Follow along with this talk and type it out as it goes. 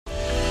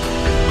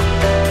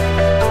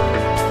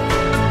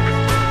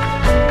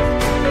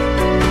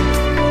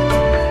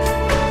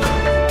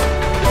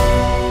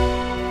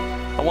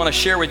to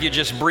share with you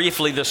just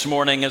briefly this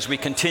morning as we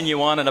continue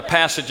on in a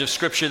passage of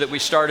Scripture that we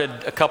started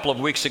a couple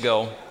of weeks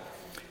ago.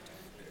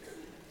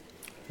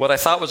 What I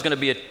thought was going to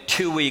be a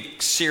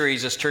 2-week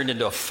series has turned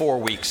into a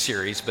 4-week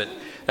series, but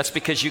that's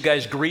because you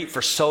guys greet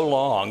for so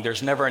long,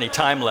 there's never any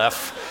time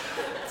left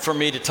for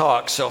me to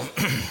talk. So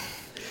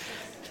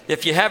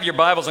if you have your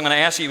Bibles, I'm going to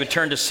ask you to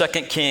turn to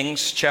 2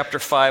 Kings chapter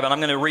 5, and I'm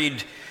going to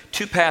read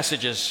two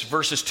passages,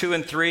 verses 2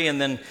 and 3,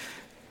 and then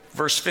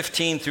verse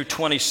 15 through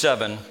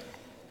 27.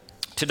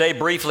 Today,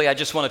 briefly, I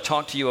just want to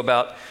talk to you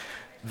about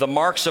the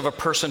marks of a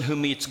person who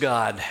meets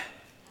God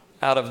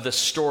out of the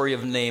story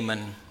of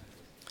Naaman.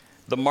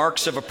 The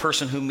marks of a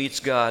person who meets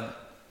God.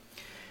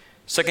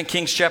 2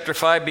 Kings chapter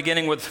 5,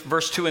 beginning with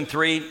verse 2 and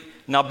 3.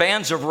 Now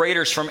bands of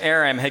raiders from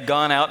Aram had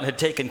gone out and had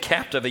taken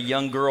captive a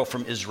young girl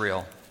from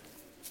Israel.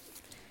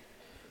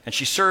 And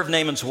she served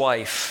Naaman's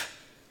wife.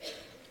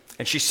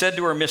 And she said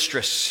to her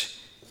mistress,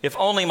 "If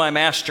only my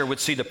master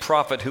would see the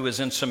prophet who is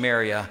in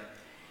Samaria,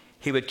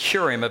 he would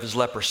cure him of his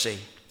leprosy."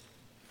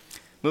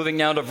 Moving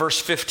now to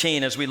verse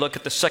 15 as we look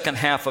at the second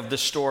half of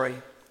this story.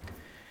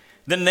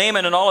 Then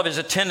Naaman and all of his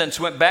attendants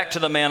went back to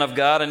the man of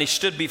God, and he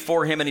stood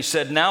before him and he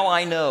said, "Now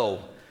I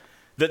know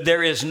that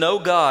there is no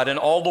God in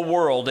all the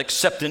world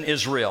except in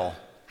Israel.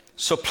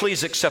 So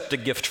please accept a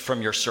gift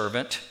from your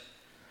servant."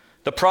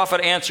 The prophet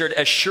answered,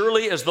 "As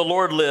surely as the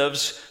Lord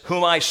lives,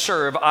 whom I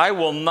serve, I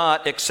will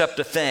not accept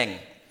a thing."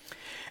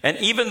 And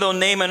even though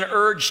Naaman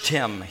urged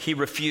him, he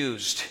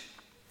refused.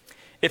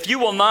 "If you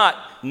will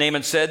not,"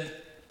 Naaman said,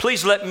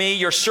 "please let me,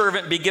 your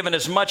servant, be given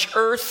as much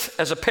earth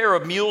as a pair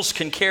of mules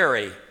can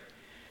carry.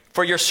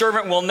 For your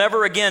servant will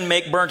never again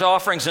make burnt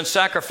offerings and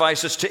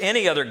sacrifices to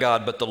any other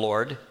god but the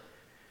Lord.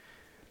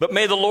 But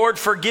may the Lord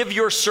forgive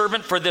your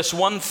servant for this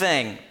one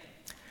thing.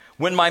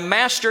 When my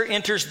master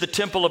enters the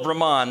temple of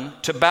Rimmon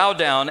to bow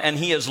down, and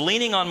he is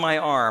leaning on my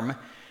arm,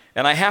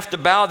 and I have to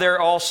bow there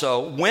also,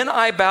 when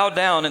I bow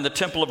down in the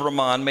temple of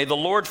Rimmon, may the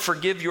Lord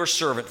forgive your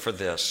servant for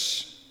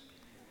this."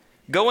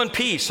 "Go in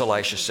peace,"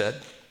 Elisha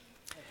said.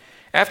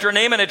 After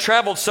Naaman had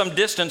traveled some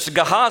distance,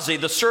 Gehazi,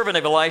 the servant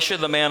of Elisha,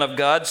 the man of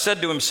God,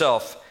 said to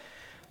himself,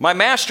 "My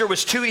master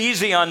was too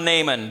easy on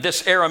Naaman,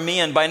 this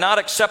Aramean, by not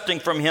accepting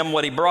from him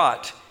what he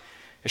brought.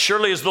 As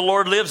surely as the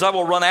Lord lives, I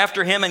will run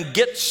after him and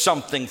get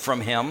something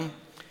from him."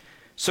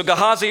 So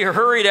Gehazi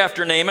hurried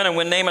after Naaman, and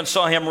when Naaman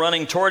saw him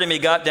running toward him, he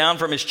got down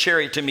from his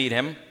chariot to meet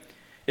him.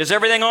 "Is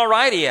everything all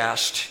right?" he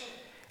asked.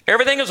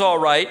 "Everything is all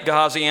right,"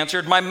 Gehazi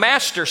answered. "My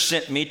master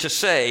sent me to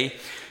say,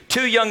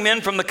 2 young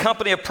men from the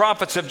company of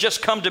prophets have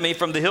just come to me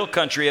from the hill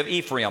country of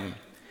Ephraim.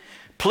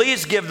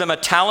 Please give them a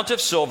talent of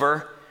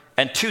silver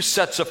and 2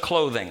 sets of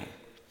clothing."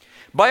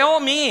 "By all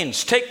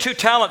means, take 2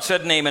 talents,"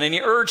 said Naaman, and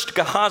he urged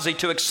Gehazi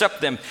to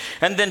accept them,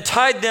 and then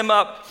tied them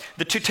up,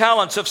 the 2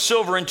 talents of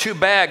silver, in 2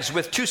 bags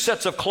with 2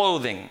 sets of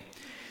clothing.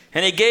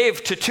 And he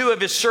gave to 2 of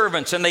his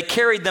servants, and they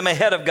carried them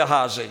ahead of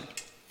Gehazi.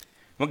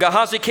 When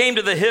Gehazi came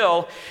to the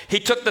hill,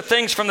 he took the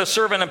things from the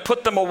servant and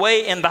put them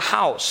away in the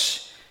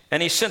house.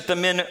 And he sent the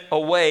men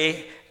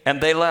away, and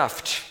they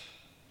left.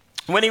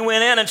 When he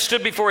went in and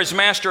stood before his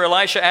master,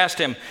 Elisha asked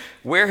him,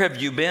 "Where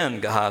have you been,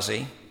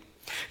 Gehazi?"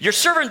 "Your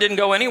servant didn't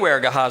go anywhere,"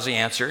 Gehazi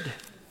answered.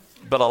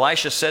 But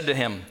Elisha said to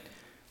him,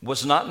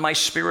 "Was not my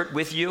spirit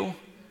with you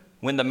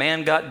when the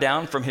man got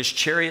down from his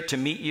chariot to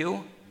meet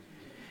you?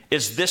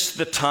 Is this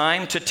the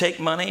time to take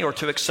money or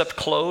to accept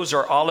clothes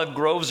or olive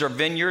groves or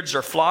vineyards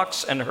or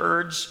flocks and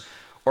herds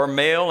or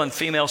male and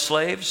female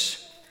slaves?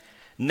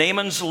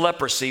 Naaman's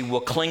leprosy will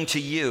cling to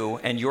you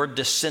and your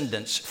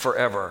descendants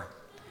forever."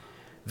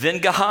 Then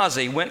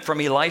Gehazi went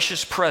from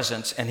Elisha's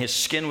presence, and his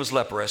skin was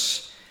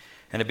leprous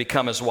and had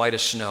become as white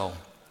as snow.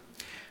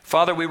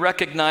 Father, we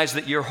recognize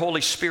that your Holy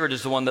Spirit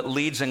is the one that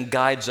leads and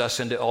guides us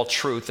into all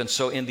truth. And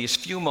so in these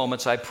few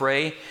moments, I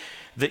pray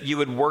that you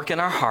would work in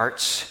our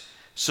hearts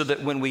so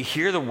that when we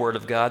hear the word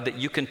of God, that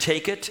you can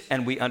take it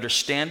and we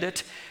understand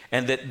it,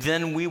 and that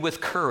then we with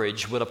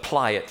courage would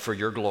apply it for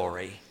your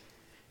glory.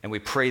 And we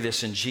pray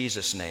this in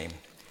Jesus' name.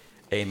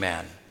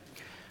 Amen.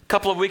 A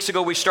couple of weeks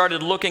ago, we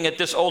started looking at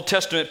this Old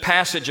Testament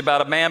passage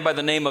about a man by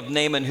the name of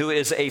Naaman, who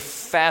is a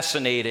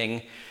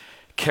fascinating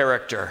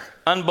character.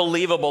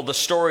 Unbelievable, the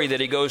story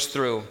that he goes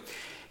through.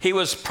 He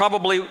was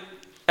probably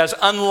as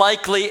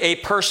unlikely a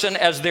person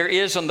as there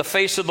is on the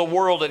face of the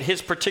world at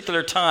his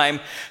particular time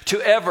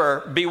to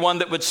ever be one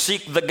that would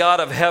seek the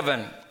God of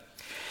heaven.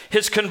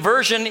 His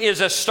conversion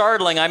is as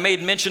startling. I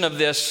made mention of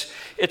this.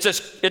 It's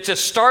as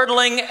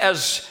startling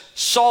as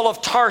Saul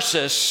of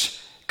Tarsus'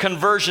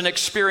 conversion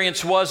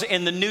experience was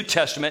in the New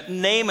Testament.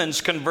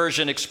 Naaman's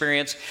conversion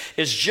experience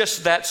is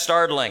just that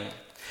startling.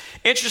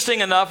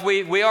 Interesting enough,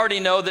 we already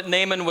know that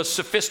Naaman was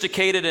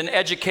sophisticated and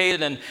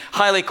educated and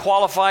highly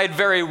qualified,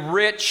 very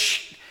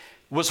rich,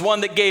 was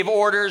one that gave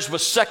orders,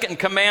 was second in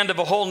command of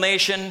a whole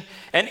nation.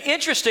 And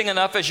interesting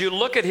enough, as you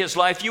look at his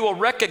life, you will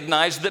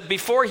recognize that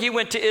before he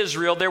went to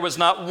Israel, there was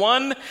not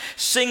one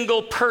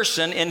single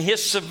person in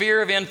his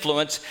sphere of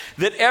influence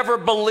that ever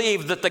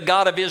believed that the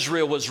God of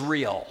Israel was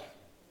real.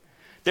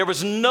 There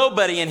was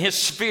nobody in his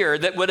sphere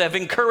that would have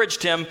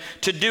encouraged him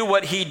to do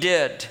what he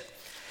did.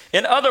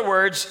 In other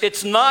words,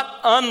 it's not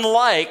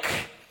unlike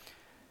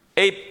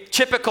a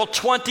typical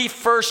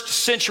 21st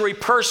century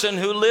person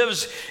who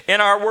lives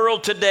in our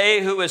world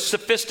today, who is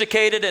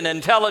sophisticated and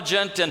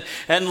intelligent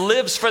and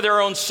lives for their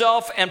own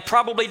self and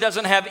probably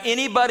doesn't have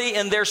anybody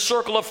in their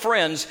circle of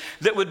friends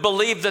that would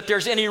believe that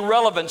there's any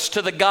relevance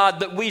to the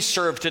God that we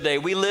serve today.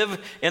 We live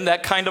in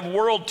that kind of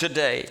world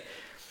today.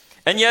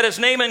 And yet as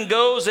Naaman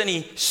goes and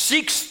he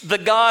seeks the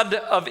God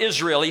of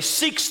Israel, he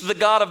seeks the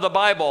God of the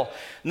Bible,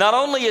 not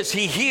only is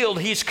he healed,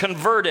 he's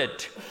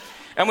converted.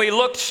 And we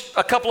looked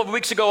a couple of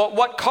weeks ago at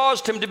what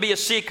caused him to be a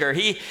seeker.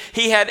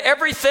 He had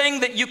everything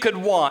that you could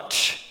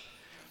want.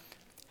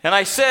 And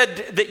I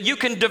said that you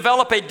can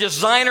develop a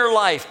designer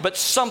life, but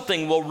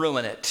something will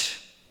ruin it.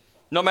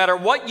 No matter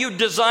what you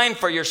design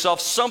for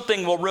yourself,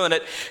 something will ruin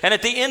it. And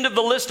at the end of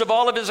the list of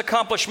all of his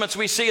accomplishments,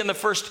 we see in the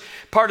first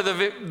part of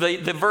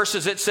the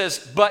verses, it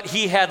says, but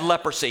he had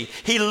leprosy.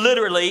 He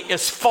literally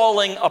is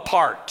falling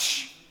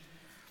apart.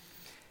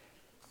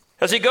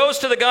 As he goes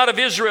to the God of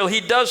Israel,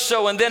 he does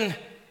so, and then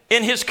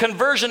in his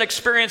conversion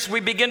experience, we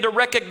begin to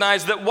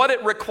recognize that what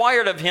it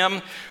required of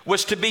him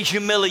was to be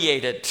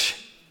humiliated,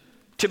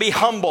 to be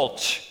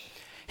humbled.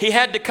 He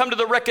had to come to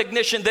the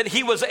recognition that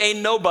he was a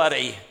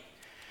nobody,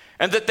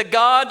 and that the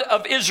God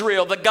of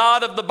Israel, the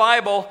God of the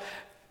Bible,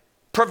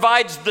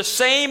 provides the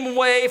same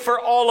way for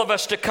all of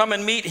us to come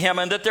and meet him,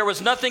 and that there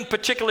was nothing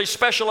particularly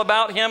special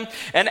about him.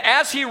 And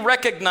as he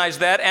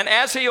recognized that, and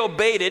as he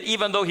obeyed it,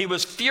 even though he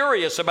was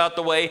furious about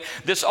the way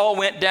this all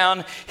went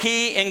down,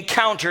 he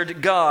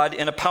encountered God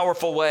in a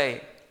powerful way.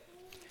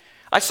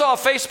 I saw a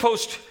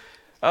Facebook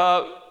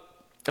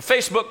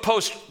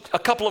post a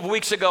couple of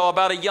weeks ago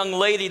about a young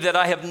lady that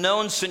I have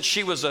known since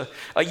she was a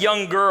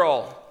young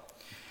girl.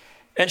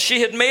 And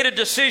she had made a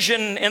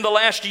decision in the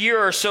last year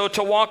or so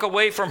to walk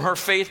away from her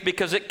faith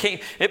because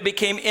it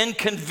became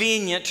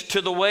inconvenient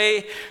to the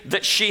way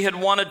that she had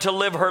wanted to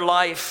live her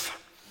life.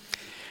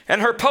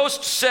 And her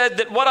post said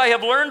that what I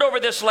have learned over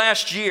this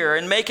last year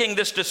in making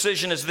this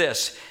decision is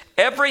this: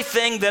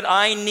 everything that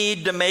I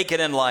need to make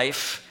it in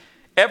life,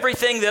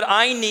 everything that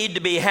I need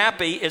to be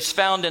happy is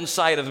found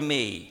inside of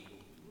me.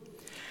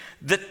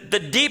 The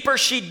deeper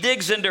she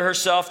digs into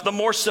herself, the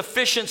more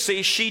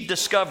sufficiency she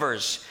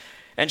discovers.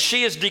 And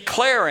she is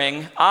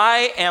declaring,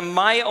 I am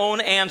my own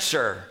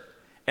answer.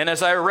 And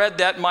as I read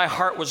that, my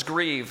heart was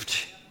grieved.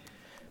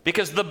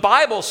 Because the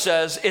Bible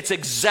says it's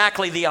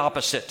exactly the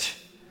opposite.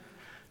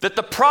 That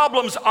the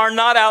problems are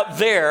not out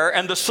there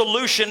and the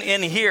solution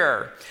in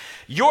here.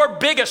 Your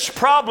biggest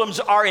problems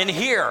are in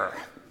here.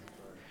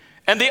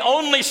 And the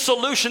only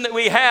solution that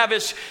we have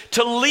is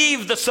to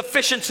leave the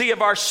sufficiency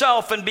of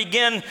ourself and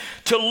begin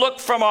to look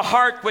from a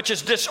heart which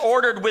is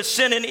disordered with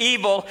sin and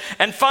evil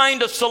and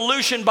find a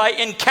solution by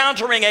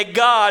encountering a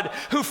God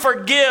who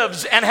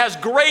forgives and has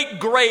great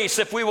grace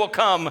if we will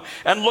come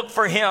and look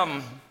for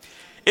him.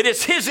 It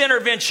is his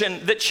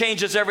intervention that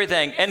changes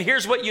everything. And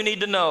here's what you need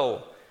to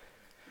know.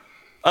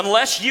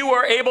 Unless you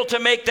are able to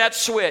make that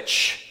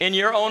switch in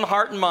your own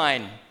heart and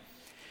mind,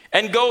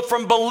 and go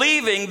from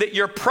believing that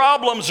your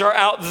problems are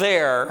out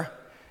there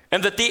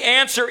and that the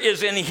answer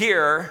is in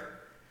here,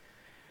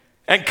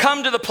 and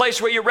come to the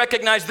place where you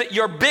recognize that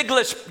your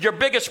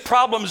biggest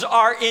problems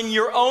are in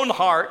your own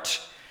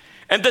heart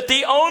and that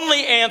the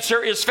only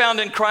answer is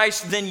found in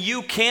Christ, then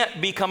you can't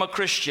become a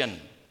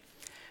Christian.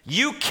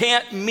 You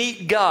can't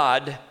meet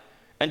God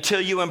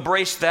until you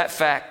embrace that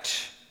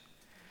fact.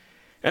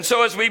 And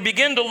so as we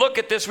begin to look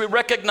at this, we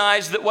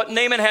recognize that what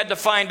Naaman had to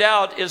find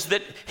out is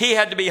that he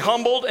had to be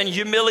humbled and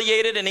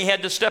humiliated, and he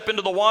had to step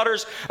into the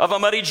waters of a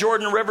muddy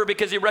Jordan River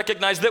because he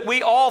recognized that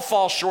we all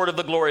fall short of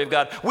the glory of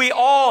God. We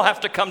all have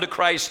to come to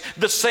Christ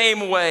the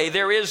same way.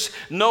 There is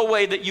no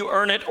way that you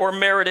earn it or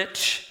merit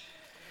it.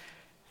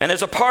 And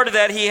as a part of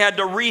that, he had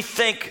to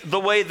rethink the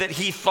way that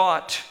he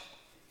thought.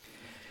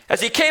 As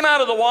he came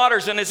out of the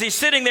waters and as he's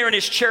sitting there in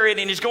his chariot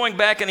and he's going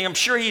back and I'm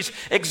sure he's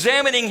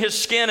examining his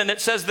skin, and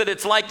it says that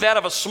it's like that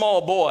of a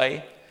small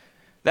boy.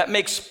 That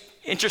makes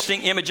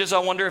interesting images. I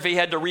wonder if he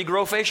had to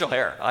regrow facial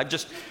hair.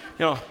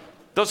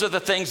 Those are the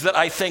things that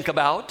I think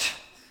about.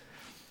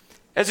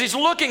 As he's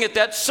looking at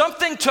that,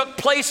 something took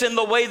place in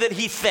the way that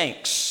he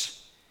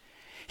thinks.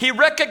 He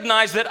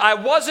recognized that I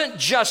wasn't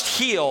just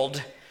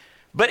healed,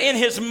 but in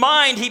his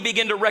mind, he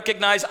began to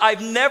recognize,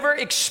 I've never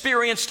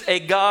experienced a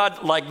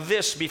God like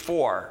this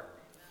before.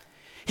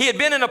 He had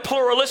been in a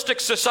pluralistic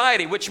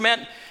society, which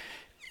meant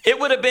it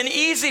would have been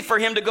easy for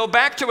him to go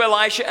back to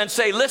Elisha and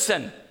say,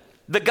 listen,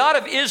 the God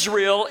of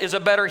Israel is a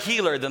better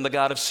healer than the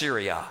God of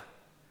Syria.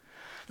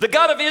 The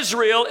God of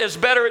Israel is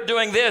better at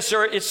doing this,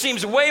 or it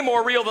seems way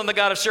more real than the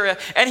God of Syria.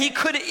 And he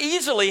could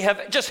easily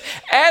have just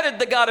added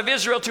the God of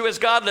Israel to his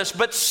God list.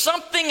 But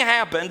something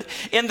happened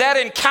in that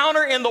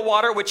encounter in the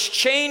water which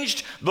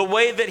changed the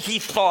way that he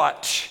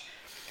thought.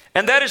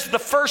 And that is the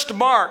first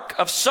mark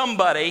of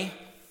somebody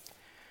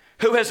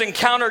who has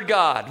encountered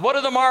God. What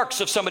are the marks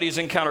of somebody who's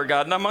encountered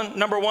God?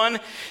 Number one,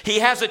 he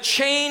has a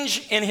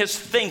change in his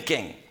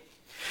thinking.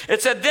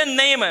 It said, then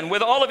Naaman,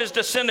 with all of his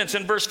descendants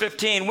in verse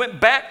 15, went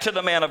back to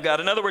the man of God.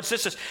 In other words,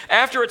 this is,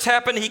 after it's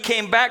happened, he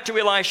came back to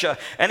Elisha,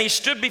 and he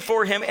stood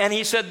before him, and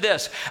he said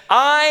this,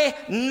 I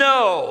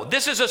know.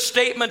 This is a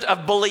statement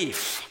of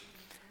belief.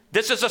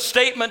 This is a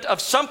statement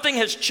of something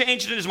has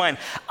changed in his mind.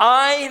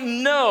 I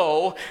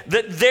know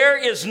that there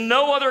is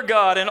no other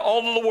God in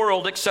all of the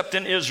world except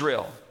in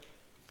Israel.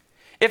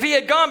 If he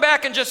had gone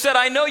back and just said,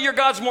 I know your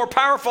God's more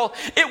powerful,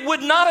 it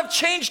would not have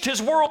changed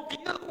his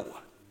worldview.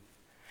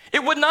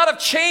 It would not have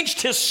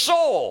changed his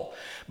soul.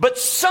 But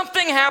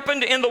something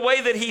happened in the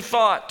way that he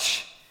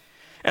thought.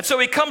 And so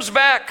he comes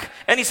back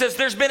and he says,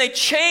 there's been a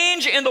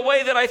change in the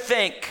way that I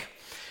think.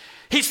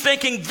 He's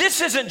thinking,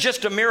 this isn't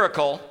just a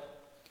miracle.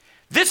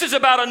 This is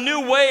about a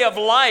new way of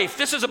life.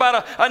 This is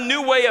about a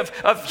new way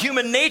of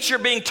human nature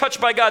being touched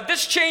by God.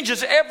 This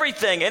changes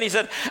everything. And he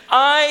said,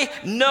 I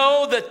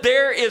know that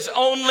there is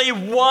only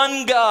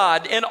one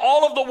God in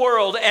all of the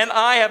world, and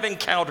I have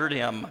encountered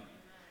him.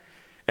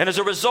 And as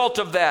a result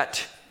of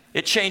that,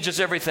 it changes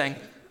everything.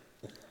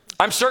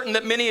 I'm certain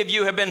that many of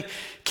you have been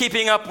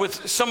keeping up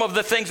with some of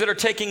the things that are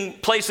taking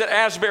place at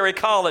Asbury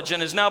College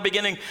and is now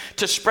beginning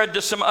to spread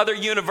to some other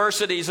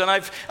universities. And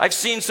I've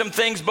seen some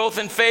things both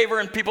in favor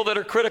and people that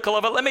are critical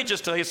of it. Let me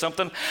just tell you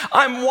something.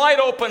 I'm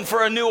wide open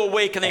for a new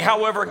awakening,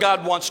 however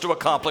God wants to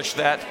accomplish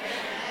that.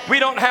 We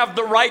don't have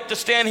the right to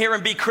stand here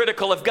and be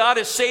critical. If God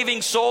is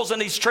saving souls and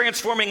he's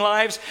transforming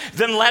lives,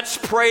 then let's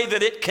pray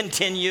that it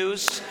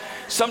continues.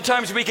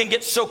 Sometimes we can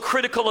get so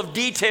critical of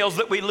details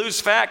that we lose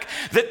fact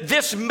that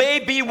this may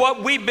be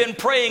what we've been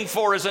praying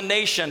for as a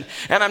nation.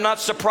 And I'm not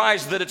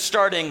surprised that it's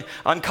starting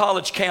on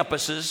college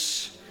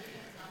campuses.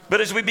 But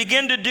as we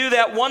begin to do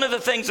that, one of the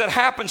things that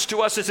happens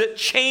to us is it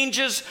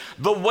changes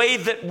the way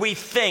that we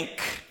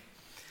think.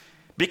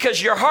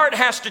 Because your heart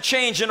has to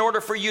change in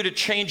order for you to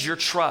change your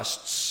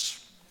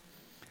trusts.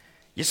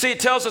 You see, it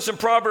tells us in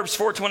Proverbs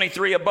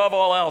 4:23, above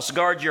all else,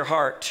 guard your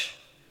heart,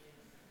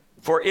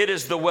 for it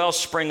is the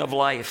wellspring of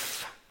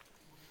life.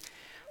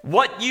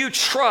 What you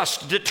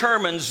trust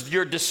determines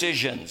your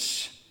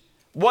decisions.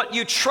 What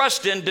you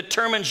trust in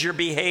determines your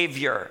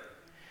behavior.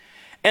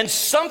 And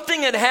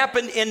something had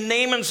happened in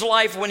Naaman's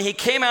life when he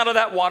came out of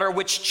that water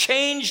which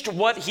changed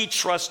what he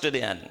trusted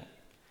in.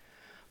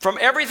 From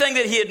everything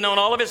that he had known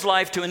all of his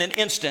life to in an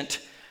instant,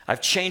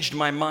 I've changed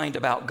my mind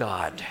about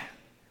God.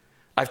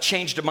 I've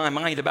changed my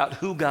mind about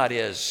who God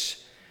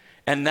is.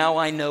 And now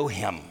I know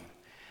him.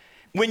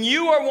 When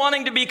you are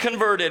wanting to be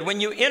converted,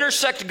 when you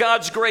intersect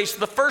God's grace,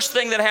 the first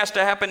thing that has to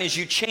happen is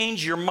you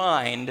change your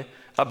mind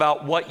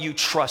about what you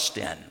trust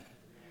in.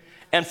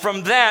 And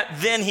from that,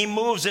 then he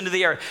moves into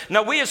the area.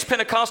 Now, we as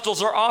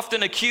Pentecostals are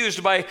often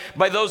accused by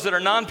those that are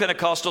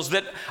non-Pentecostals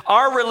that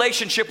our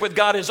relationship with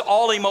God is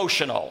all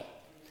emotional.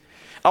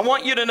 I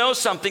want you to know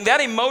something.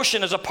 That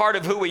emotion is a part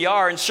of who we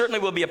are and certainly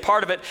will be a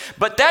part of it.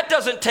 But that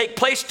doesn't take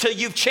place till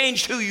you've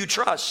changed who you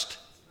trust.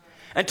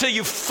 Until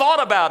you've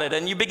thought about it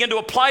and you begin to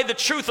apply the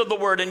truth of the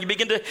word and you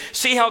begin to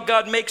see how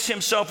God makes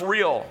himself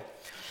real.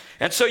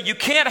 And so you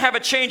can't have a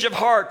change of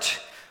heart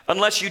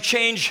unless you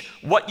change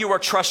what you are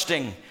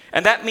trusting.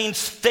 And that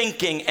means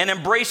thinking and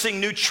embracing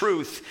new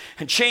truth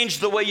and change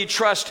the way you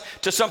trust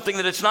to something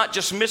that it's not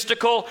just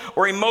mystical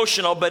or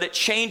emotional, but it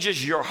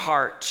changes your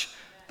heart.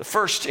 The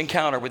first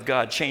encounter with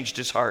God changed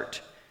his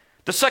heart.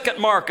 The second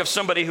mark of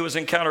somebody who has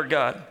encountered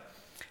God,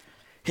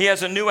 he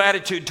has a new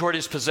attitude toward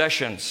his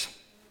possessions.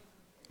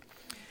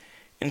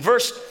 In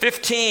verse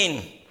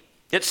 15,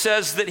 it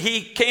says that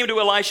he came to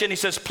Elisha and he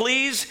says,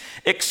 please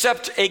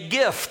accept a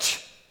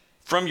gift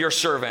from your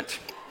servant.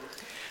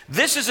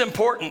 This is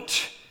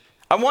important.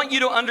 I want you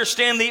to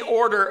understand the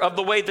order of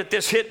the way that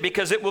this hit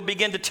because it will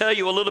begin to tell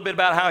you a little bit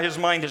about how his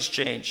mind has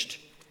changed.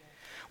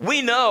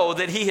 We know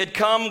that he had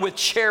come with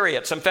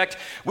chariots. In fact,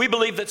 we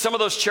believe that some of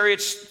those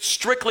chariots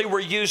strictly were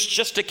used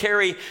just to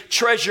carry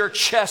treasure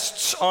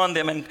chests on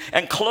them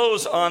and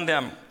clothes on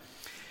them.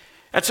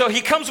 And so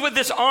he comes with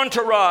this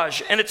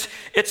entourage, and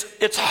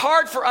it's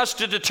hard for us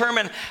to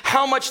determine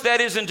how much that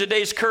is in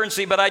today's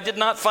currency, but I did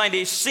not find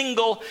a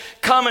single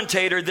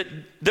commentator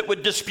that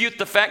would dispute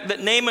the fact that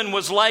Naaman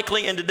was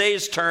likely, in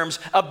today's terms,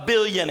 a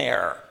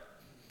billionaire.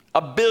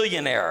 A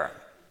billionaire.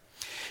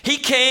 He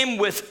came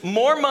with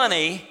more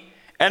money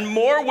and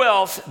more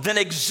wealth than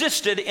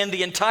existed in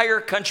the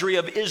entire country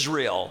of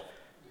Israel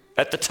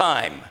at the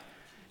time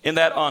in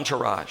that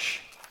entourage.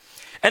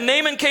 And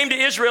Naaman came to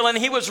Israel and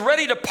he was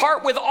ready to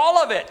part with all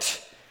of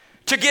it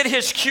to get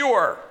his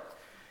cure.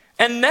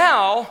 And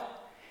now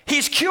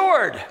he's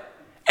cured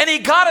and he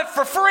got it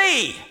for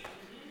free.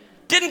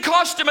 Didn't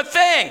cost him a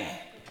thing.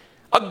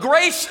 A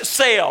grace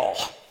sale.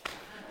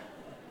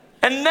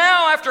 And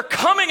now after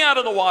coming out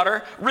of the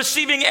water,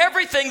 receiving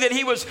everything that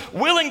he was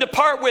willing to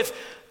part with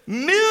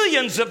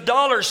millions of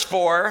dollars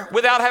for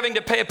without having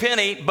to pay a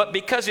penny, but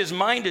because his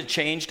mind had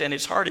changed and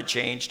his heart had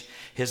changed,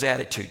 his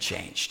attitude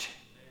changed.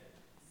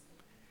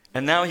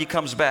 And now he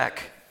comes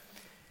back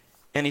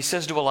and he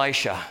says to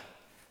Elisha,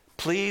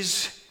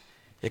 please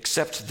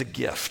accept the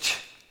gift.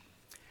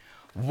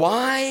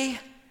 Why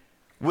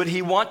would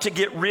he want to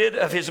get rid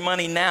of his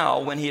money now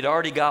when he had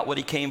already got what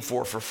he came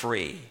for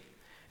free?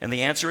 And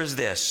the answer is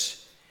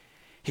this: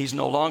 he's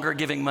no longer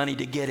giving money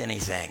to get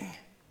anything.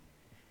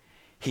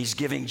 He's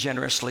giving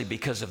generously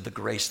because of the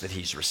grace that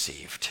he's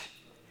received.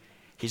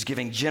 He's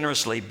giving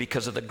generously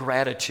because of the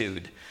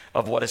gratitude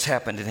of what has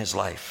happened in his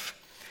life.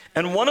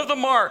 And one of the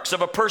marks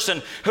of a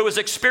person who has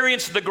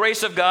experienced the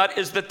grace of God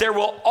is that there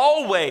will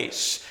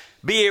always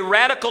be a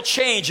radical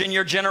change in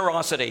your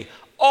generosity.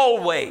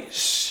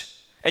 Always.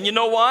 And you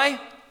know why?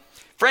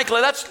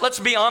 Frankly, let's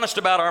be honest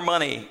about our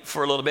money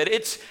for a little bit.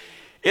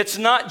 It's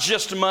not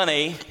just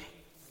money.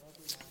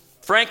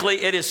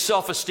 Frankly, it is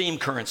self-esteem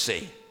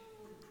currency.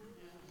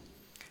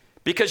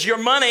 Because your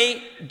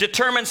money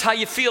determines how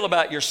you feel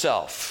about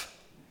yourself.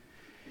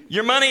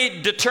 Your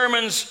money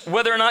determines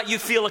whether or not you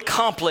feel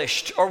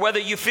accomplished or whether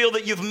you feel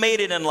that you've made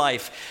it in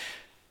life.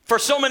 For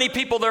so many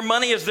people, their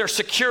money is their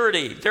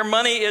security. Their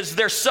money is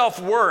their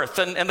self-worth.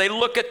 And they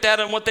look at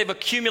that and what they've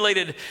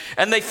accumulated,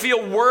 and they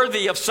feel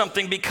worthy of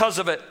something because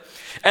of it.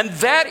 And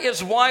that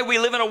is why we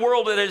live in a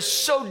world that is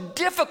so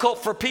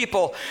difficult for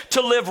people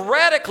to live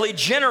radically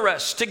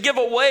generous, to give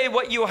away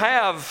what you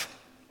have.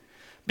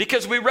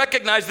 Because we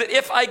recognize that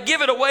if I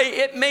give it away,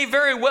 it may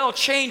very well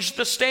change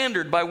the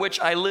standard by which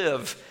I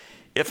live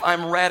if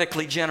I'm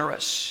radically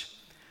generous.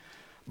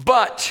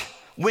 But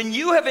when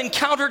you have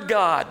encountered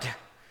God,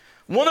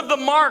 one of the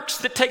marks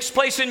that takes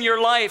place in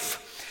your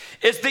life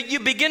is that you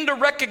begin to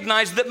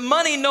recognize that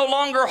money no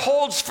longer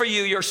holds for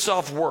you your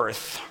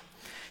self-worth.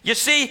 You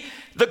see,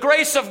 the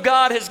grace of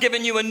God has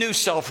given you a new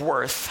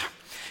self-worth.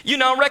 You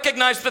now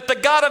recognize that the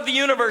God of the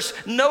universe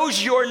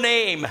knows your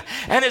name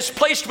and has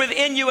placed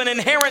within you an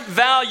inherent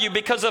value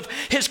because of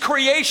his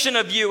creation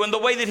of you and the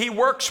way that he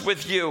works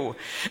with you.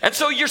 And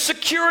so your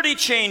security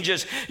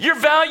changes, your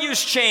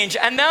values change,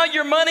 and now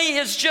your money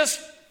is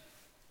just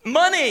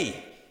money.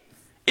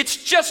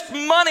 It's just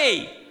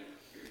money.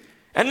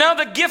 And now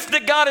the gift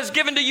that God has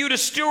given to you to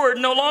steward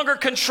no longer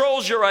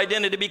controls your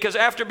identity, because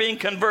after being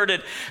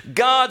converted,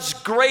 God's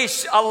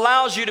grace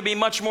allows you to be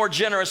much more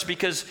generous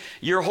because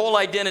your whole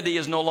identity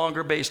is no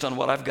longer based on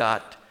what I've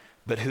got,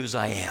 but whose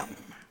I am.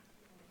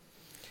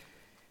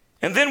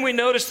 And then we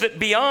notice that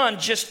beyond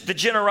just the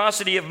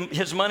generosity of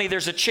his money,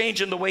 there's a change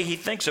in the way he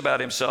thinks about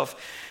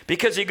himself,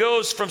 because he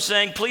goes from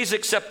saying, please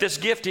accept this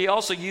gift. He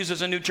also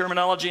uses a new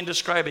terminology in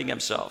describing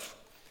himself.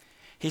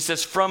 He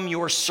says, from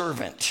your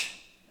servant.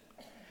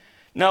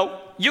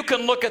 Now, you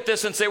can look at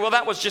this and say, well,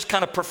 that was just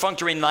kind of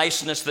perfunctory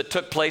niceness that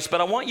took place.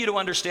 But I want you to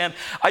understand,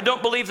 I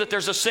don't believe that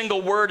there's a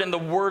single word in the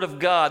Word of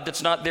God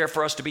that's not there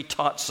for us to be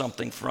taught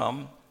something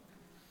from.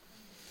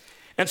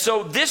 And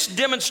so this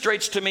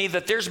demonstrates to me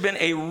that there's been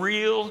a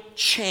real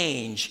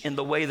change in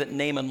the way that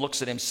Naaman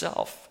looks at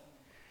himself.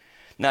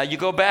 Now, you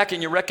go back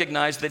and you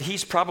recognize that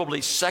he's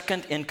probably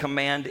second in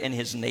command in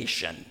his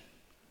nation.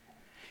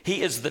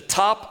 He is the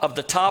top of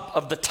the top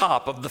of the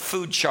top of the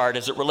food chart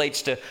as it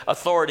relates to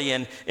authority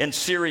in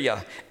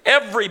Syria.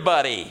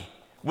 Everybody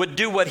would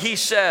do what he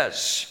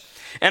says.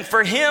 And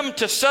for him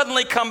to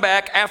suddenly come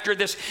back after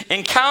this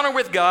encounter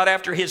with God,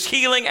 after his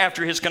healing,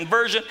 after his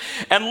conversion,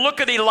 and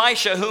look at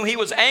Elisha, whom he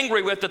was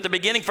angry with at the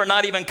beginning for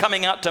not even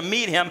coming out to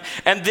meet him,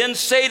 and then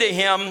say to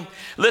him,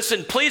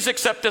 listen, please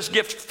accept this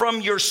gift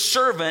from your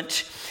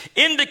servant,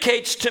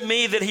 indicates to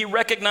me that he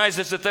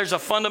recognizes that there's a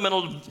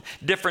fundamental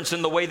difference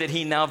in the way that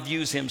he now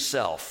views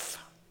himself.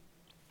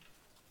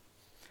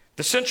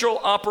 The central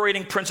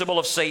operating principle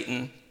of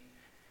Satan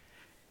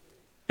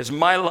is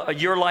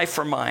your life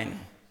for mine.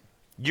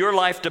 Your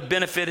life to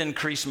benefit and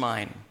increase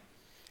mine.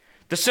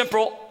 The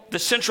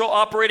central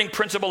operating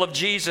principle of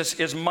Jesus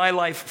is my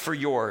life for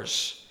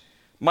yours.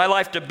 My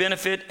life to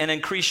benefit and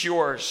increase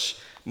yours.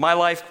 My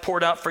life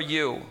poured out for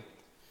you.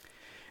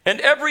 And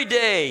every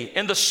day,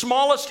 in the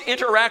smallest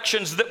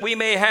interactions that we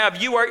may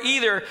have, you are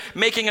either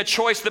making a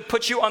choice that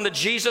puts you on the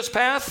Jesus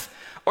path,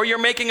 or you're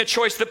making a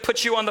choice that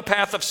puts you on the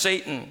path of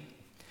Satan.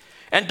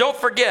 And don't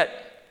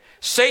forget,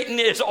 Satan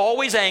is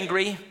always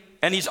angry,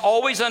 and he's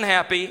always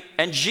unhappy,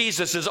 and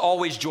Jesus is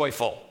always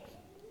joyful.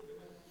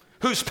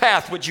 Whose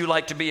path would you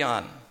like to be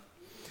on?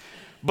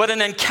 But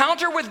an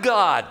encounter with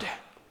God,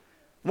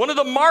 one of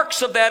the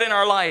marks of that in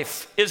our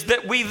life is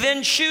that we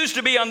then choose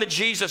to be on the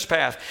Jesus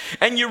path.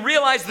 And you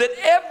realize that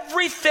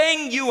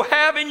everything you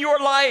have in your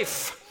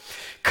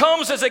life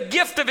comes as a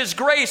gift of his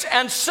grace,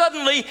 and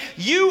suddenly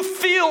you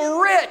feel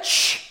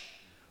rich,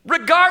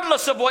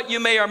 regardless of what you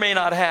may or may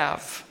not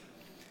have.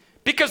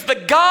 Because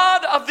the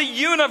God of the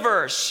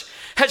universe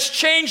has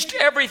changed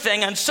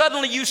everything, and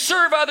suddenly you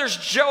serve others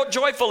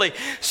joyfully.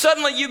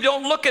 Suddenly you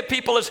don't look at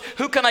people as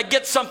who can I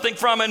get something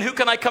from and who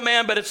can I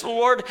command, but it's,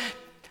 Lord,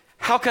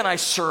 how can I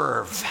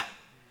serve?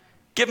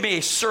 Give me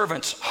a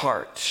servant's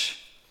heart.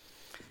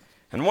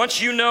 And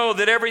once you know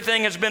that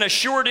everything has been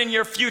assured in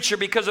your future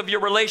because of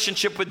your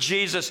relationship with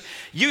Jesus,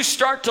 you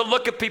start to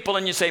look at people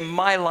and you say,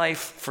 my life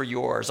for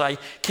yours. I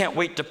can't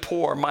wait to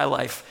pour my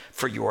life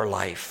for your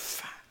life.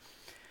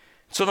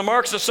 So the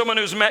marks of someone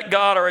who's met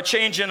God are a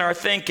change in our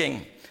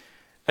thinking,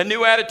 a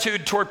new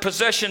attitude toward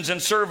possessions and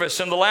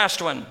service. And the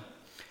last one,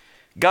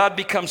 God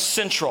becomes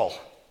central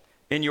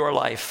in your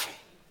life.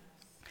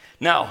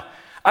 Now,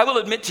 I will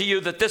admit to you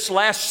that this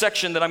last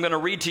section that I'm going to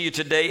read to you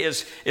today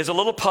is a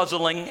little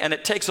puzzling, and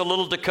it takes a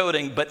little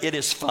decoding, but it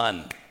is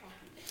fun.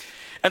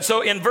 And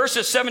so in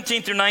verses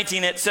 17 through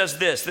 19, it says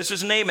this. This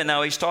is Naaman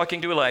now. He's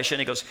talking to Elisha,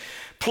 and he goes,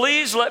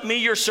 "Please let me,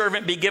 your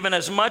servant, be given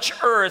as much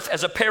earth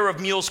as a pair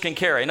of mules can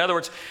carry." In other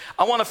words,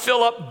 I want to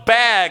fill up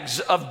bags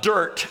of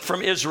dirt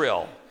from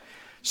Israel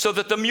so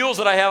that the mules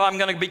that I have, I'm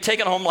going to be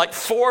taking home like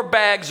 4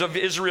 bags of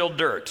Israel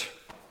dirt.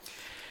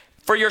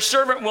 "For your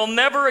servant will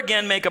never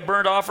again make a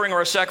burnt offering or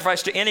a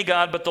sacrifice to any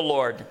god but the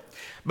Lord.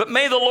 But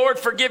may the Lord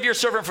forgive your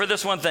servant for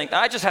this one thing."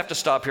 I just have to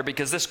stop here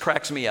because this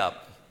cracks me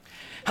up.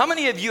 How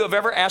many of you have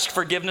ever asked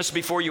forgiveness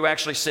before you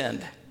actually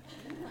sinned?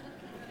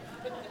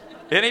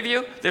 Any of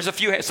you? There's a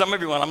few, some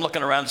of you, I'm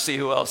looking around to see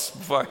who else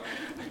before.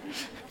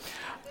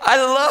 I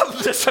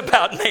love this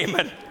about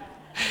Naaman.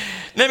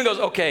 Naaman goes,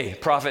 "Okay,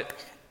 prophet,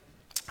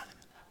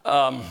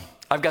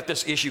 I've got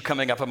this issue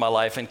coming up in my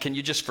life, and can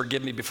you just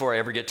forgive me before I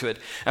ever get to it?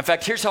 In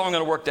fact, here's how I'm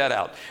going to work that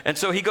out." And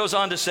so he goes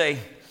on to say,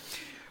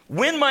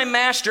 "When my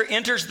master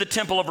enters the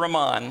temple of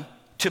Rimmon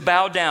to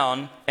bow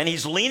down, and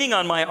he's leaning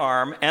on my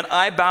arm, and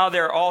I bow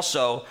there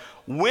also,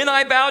 when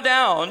I bow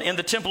down in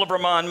the temple of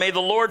Rimmon, may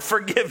the Lord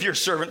forgive your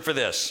servant for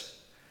this."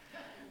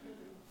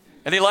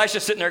 And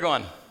Elisha's sitting there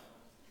going,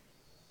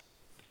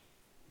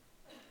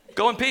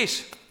 "Go in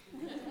peace."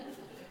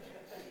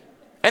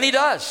 And he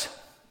does.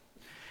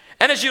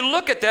 And as you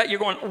look at that, you're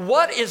going,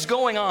 what is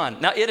going on?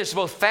 Now, it is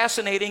both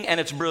fascinating and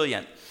it's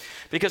brilliant.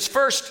 Because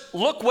first,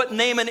 look what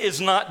Naaman is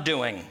not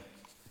doing.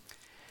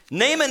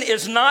 Naaman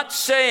is not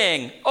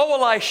saying, "Oh,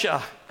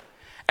 Elisha,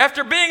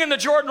 after being in the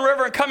Jordan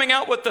River and coming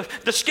out with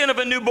the skin of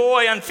a new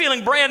boy and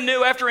feeling brand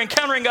new after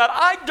encountering God,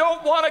 I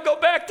don't want to go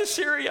back to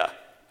Syria.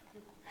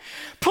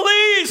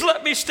 Please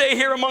let me stay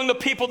here among the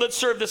people that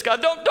serve this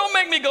God. Don't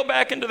make me go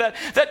back into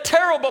that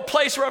terrible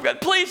place where I've got,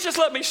 please just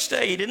let me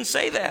stay." He didn't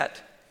say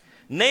that.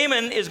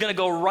 Naaman is going to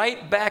go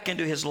right back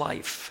into his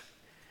life.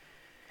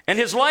 And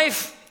his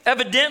life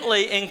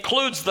evidently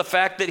includes the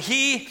fact that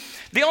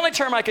the only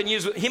term I can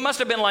use, he must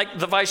have been like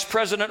the vice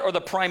president or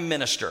the prime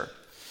minister.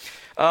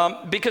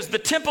 Because the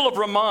temple of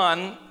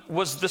Rimmon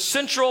was the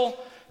central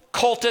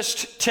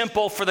cultist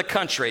temple for the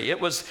country.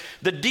 It was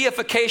the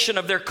deification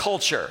of their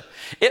culture.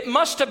 It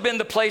must have been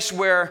the place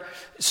where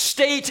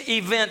state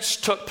events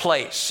took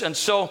place. And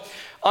so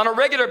on a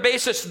regular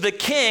basis, the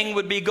king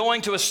would be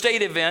going to a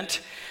state event,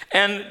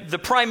 and the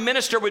prime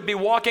minister would be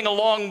walking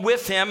along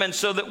with him. And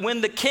so that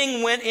when the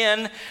king went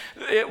in,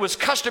 it was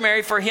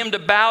customary for him to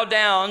bow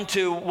down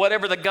to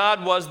whatever the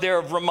god was there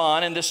of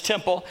Rimmon in this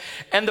temple.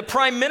 And the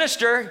prime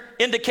minister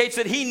indicates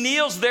that he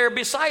kneels there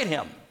beside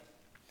him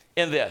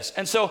in this.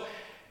 And so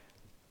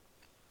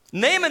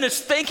Naaman is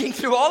thinking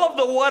through all of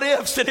the what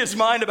ifs in his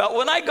mind about,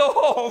 when I go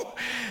home,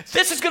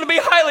 this is going to be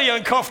highly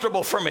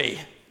uncomfortable for me.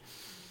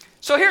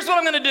 So here's what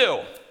I'm going to do.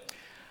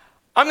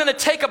 I'm going to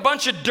take a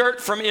bunch of dirt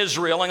from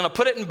Israel. I'm going to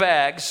put it in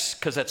bags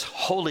because that's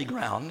holy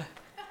ground.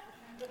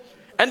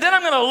 And then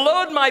I'm going to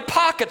load my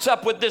pockets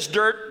up with this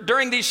dirt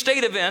during these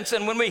state events.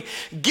 And when we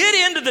get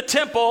into the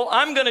temple,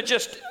 I'm going to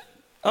just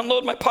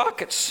unload my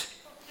pockets.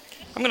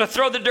 I'm going to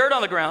throw the dirt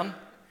on the ground.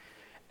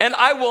 And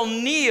I will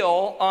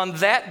kneel on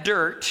that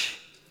dirt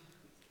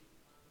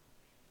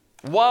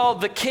while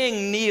the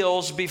king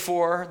kneels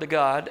before the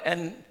God.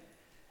 And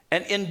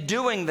in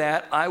doing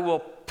that, I will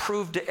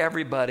prove to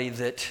everybody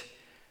that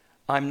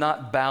I'm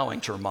not bowing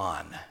to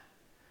Rimmon.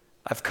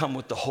 I've come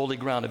with the holy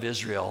ground of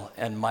Israel,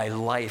 and my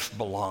life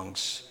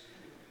belongs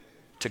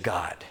to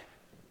God.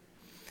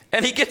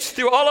 And he gets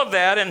through all of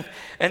that,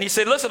 and he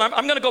said, "Listen,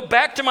 I'm going to go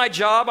back to my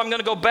job. I'm going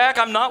to go back.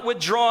 I'm not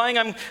withdrawing.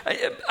 I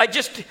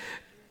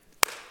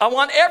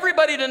want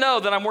everybody to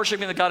know that I'm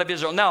worshiping the God of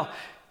Israel." Now,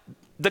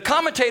 the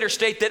commentators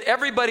state that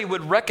everybody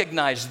would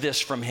recognize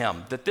this from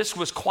him, that this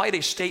was quite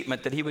a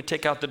statement, that he would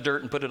take out the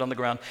dirt and put it on the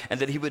ground, and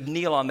that he would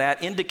kneel on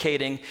that,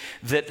 indicating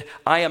that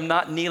I am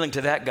not kneeling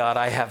to that God,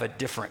 I have a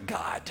different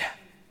God,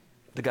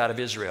 the God of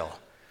Israel.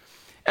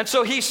 And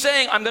so he's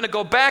saying, I'm going to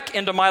go back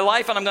into my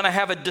life, and I'm going to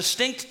have a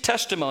distinct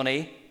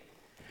testimony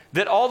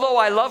that although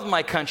I love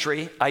my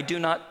country, I do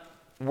not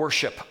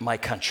worship my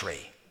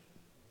country.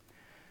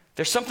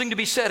 There's something to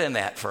be said in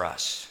that for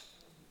us.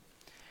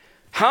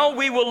 How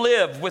we will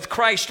live with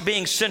Christ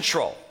being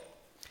central.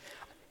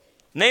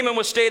 Naaman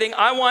was stating,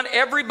 I want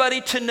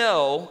everybody to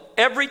know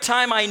every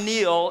time I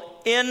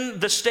kneel in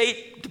the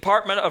State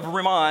Department of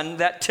Rimmon,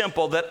 that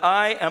temple, that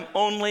I am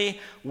only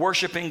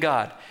worshiping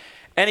God.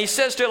 And he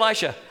says to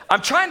Elisha,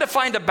 I'm trying to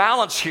find a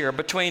balance here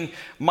between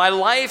my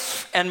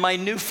life and my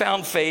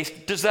newfound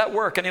faith. Does that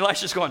work? And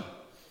Elisha's going,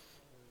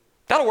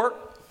 that'll work.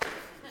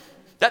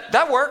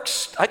 That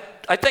works.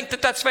 I think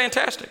that's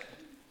fantastic.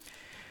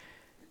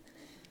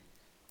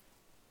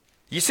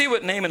 You see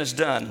what Naaman has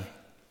done?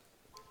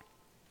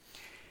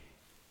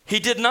 He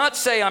did not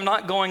say, I'm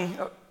not going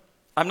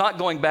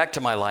back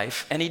to my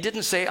life. And he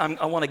didn't say,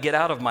 I want to get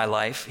out of my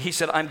life. He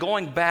said, I'm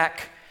going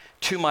back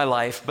to my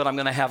life, but I'm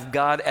going to have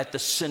God at the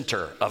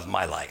center of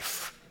my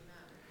life.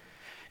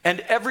 And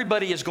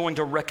everybody is going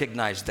to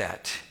recognize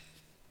that.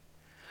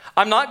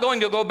 I'm not going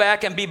to go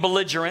back and be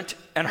belligerent.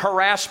 and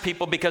harass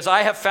people because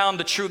I have found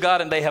the true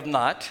God and they have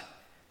not.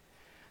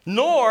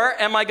 Nor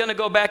am I going to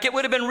go back. It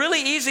would have been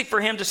really easy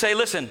for him to say,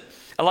 listen,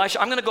 Elisha,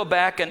 I'm going to go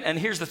back, and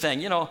here's the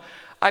thing.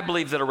 I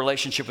believe that a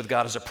relationship with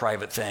God is a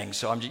private thing.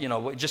 So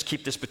just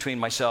keep this between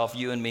myself,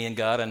 you and me and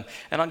God, and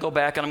I'll go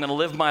back and I'm going to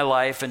live my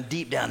life, and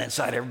deep down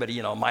inside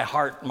everybody, my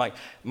heart, my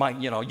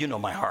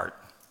my heart.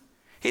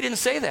 He didn't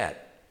say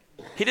that.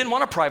 He didn't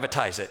want to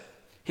privatize it.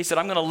 He said,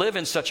 I'm going to live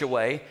in such a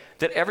way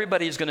that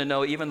everybody is going to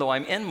know, even though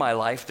I'm in my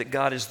life, that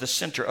God is the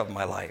center of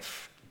my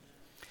life.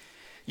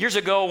 Years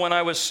ago, when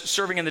I was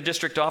serving in the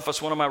district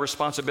office, one of my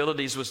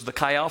responsibilities was the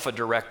Chi Alpha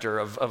director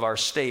of our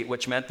state,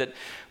 which meant that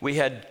we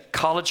had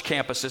college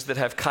campuses that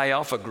have Chi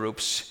Alpha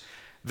groups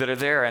that are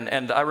there.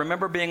 And I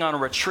remember being on a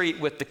retreat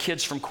with the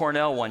kids from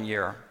Cornell one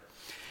year.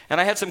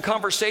 And I had some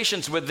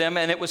conversations with them,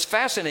 and it was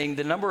fascinating,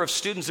 the number of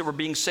students that were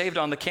being saved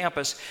on the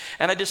campus.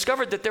 And I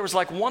discovered that there was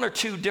like one or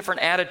two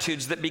different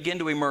attitudes that begin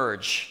to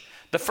emerge.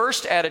 The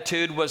first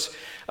attitude was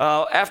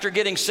after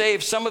getting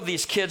saved, some of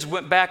these kids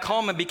went back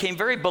home and became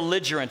very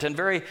belligerent and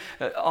very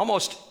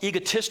almost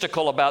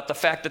egotistical about the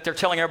fact that they're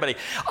telling everybody,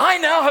 I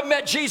now have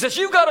met Jesus.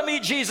 You've got to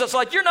meet Jesus.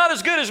 Like, you're not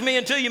as good as me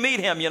until you meet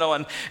him,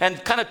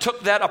 and kind of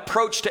took that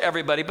approach to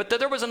everybody. But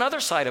there was another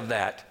side of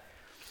that.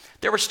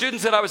 There were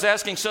students that I was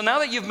asking, so now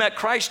that you've met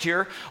Christ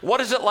here,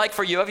 what is it like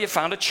for you? Have you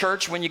found a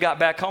church when you got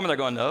back home? And they're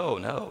going,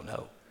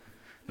 no.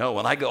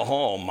 When I go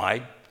home,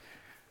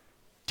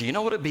 do you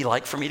know what it'd be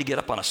like for me to get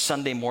up on a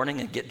Sunday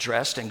morning and get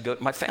dressed and go?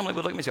 My family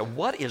would look at me and say,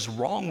 what is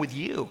wrong with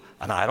you?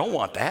 And I don't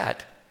want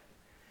that.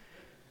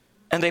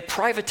 And they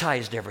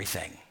privatized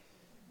everything.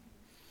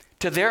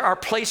 There are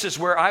places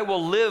where I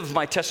will live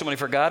my testimony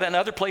for God and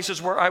other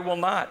places where I will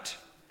not.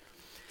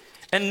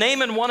 And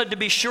Naaman wanted to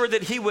be sure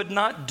that he would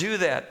not do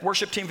that.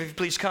 Worship team, if you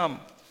please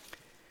come.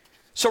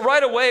 So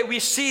right away, we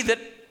see that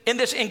in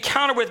this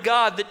encounter with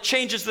God that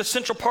changes the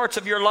central parts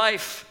of your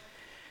life,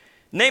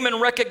 Naaman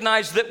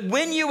recognized that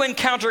when you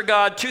encounter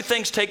God, two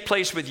things take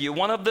place with you.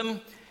 One of them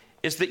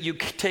is that you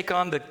take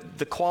on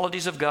the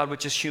qualities of God,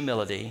 which is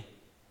humility.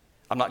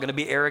 I'm not going to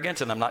be arrogant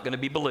and I'm not going to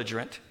be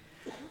belligerent.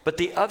 But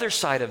the other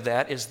side of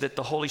that is that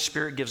the Holy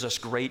Spirit gives us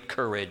great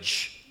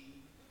courage.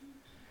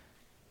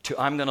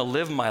 I'm going to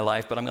live my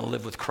life, but I'm going to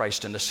live with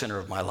Christ in the center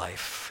of my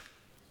life.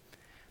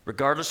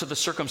 Regardless of the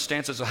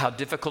circumstances of how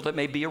difficult it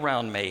may be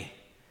around me,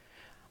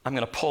 I'm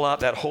going to pull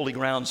out that holy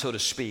ground, so to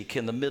speak,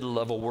 in the middle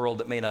of a world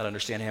that may not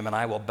understand him, and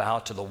I will bow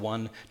to the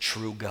one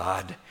true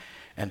God,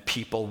 and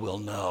people will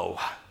know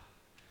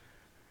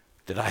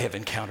that I have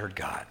encountered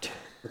God.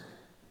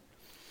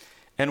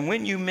 And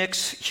when you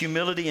mix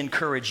humility and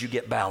courage, you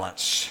get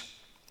balance.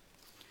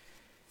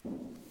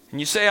 And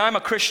you say, I'm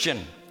a Christian.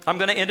 I'm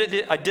going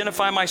to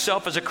identify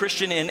myself as a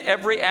Christian in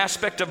every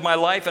aspect of my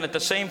life, and at the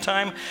same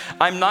time,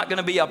 I'm not going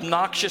to be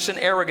obnoxious and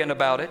arrogant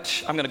about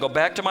it. I'm going to go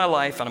back to my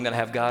life, and I'm going to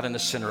have God in the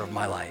center of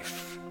my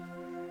life.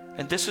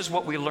 And this is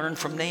what we learn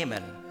from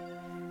Naaman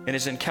in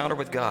his encounter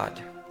with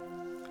God.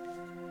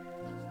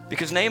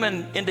 Because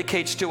Naaman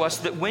indicates to us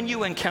that when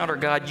you encounter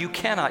God, you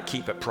cannot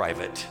keep it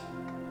private.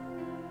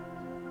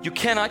 You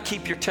cannot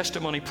keep your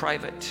testimony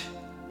private,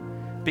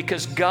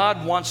 because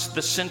God wants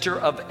the center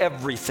of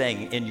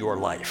everything in your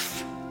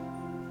life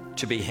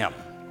to be him.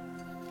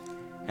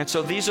 And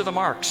so these are the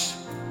marks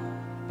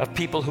of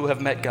people who have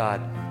met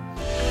God.